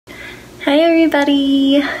Hi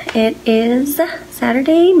everybody! It is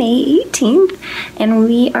Saturday, May 18th, and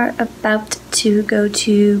we are about to go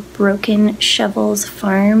to Broken Shovel's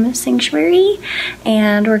farm sanctuary,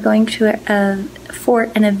 and we're going to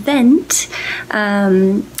for an event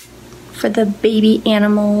for the baby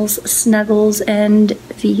animals, Snuggles, and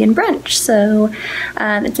vegan brunch. So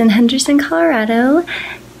it's in Henderson, Colorado,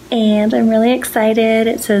 and I'm really excited.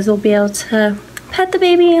 It says we'll be able to pet the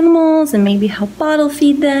baby animals and maybe help bottle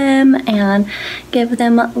feed them and give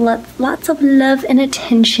them lots of love and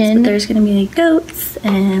attention. So there's gonna be goats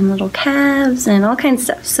and little calves and all kinds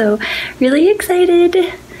of stuff. So really excited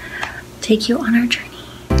to take you on our journey.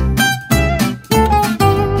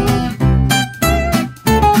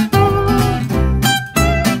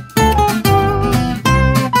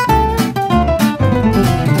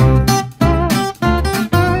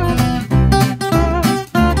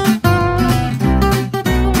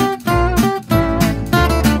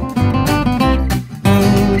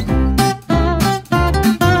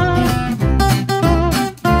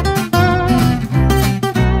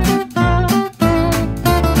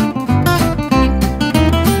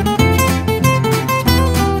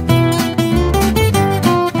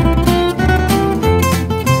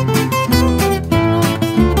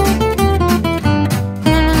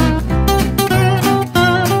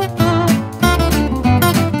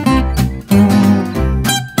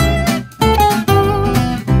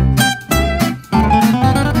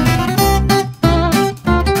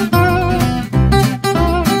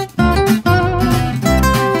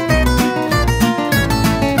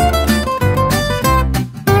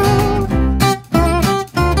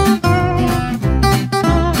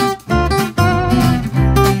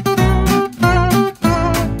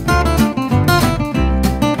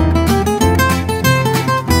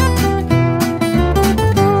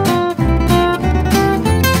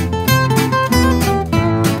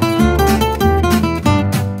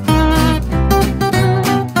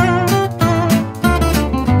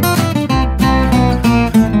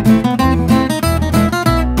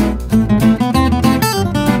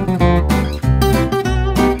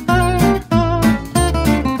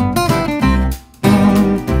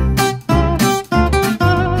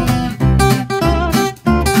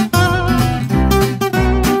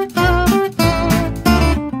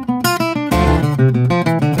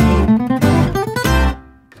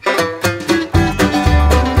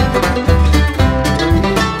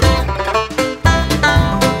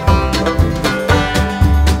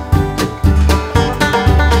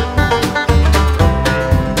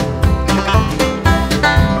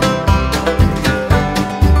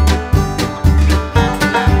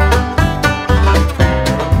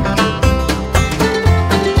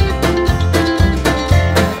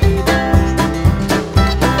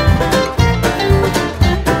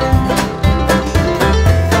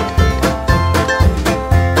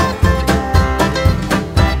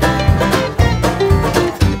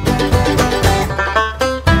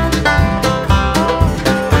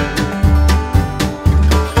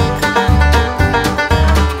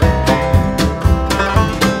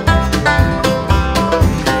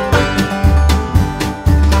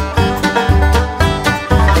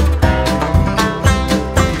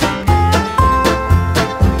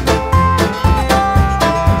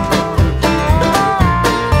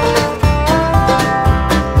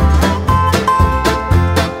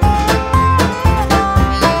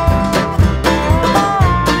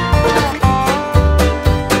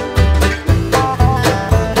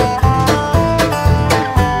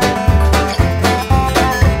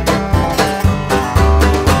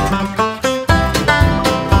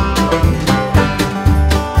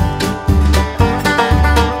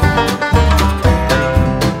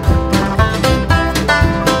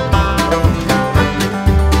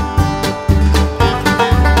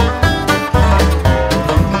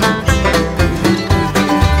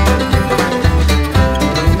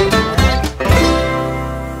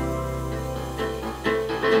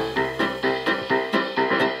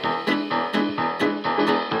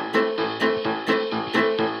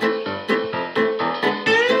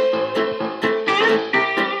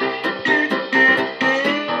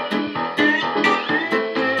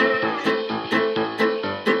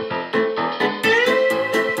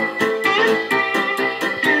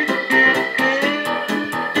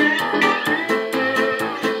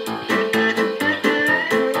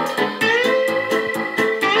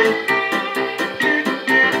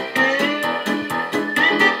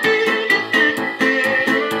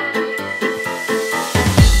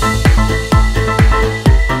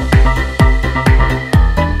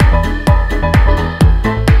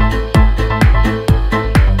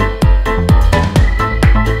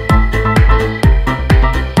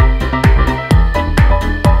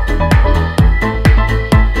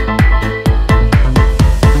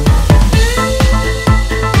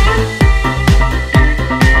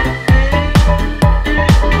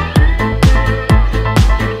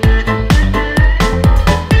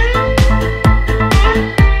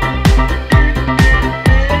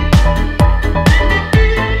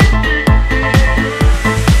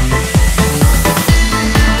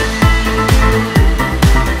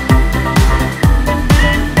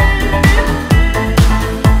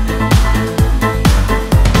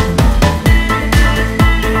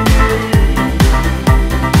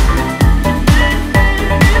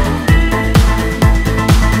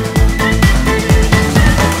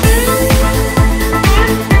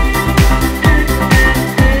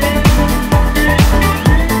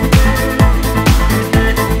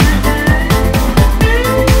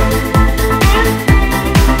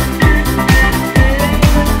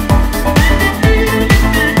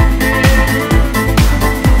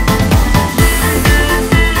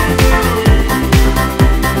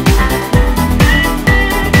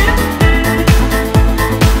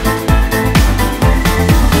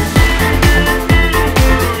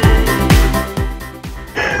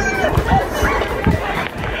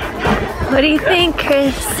 What do you think,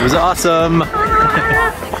 Chris? It was awesome.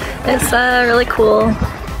 It's really cool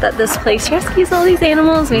that this place rescues all these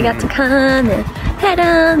animals. We got to come and pet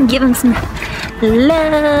them, give them some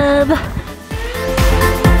love.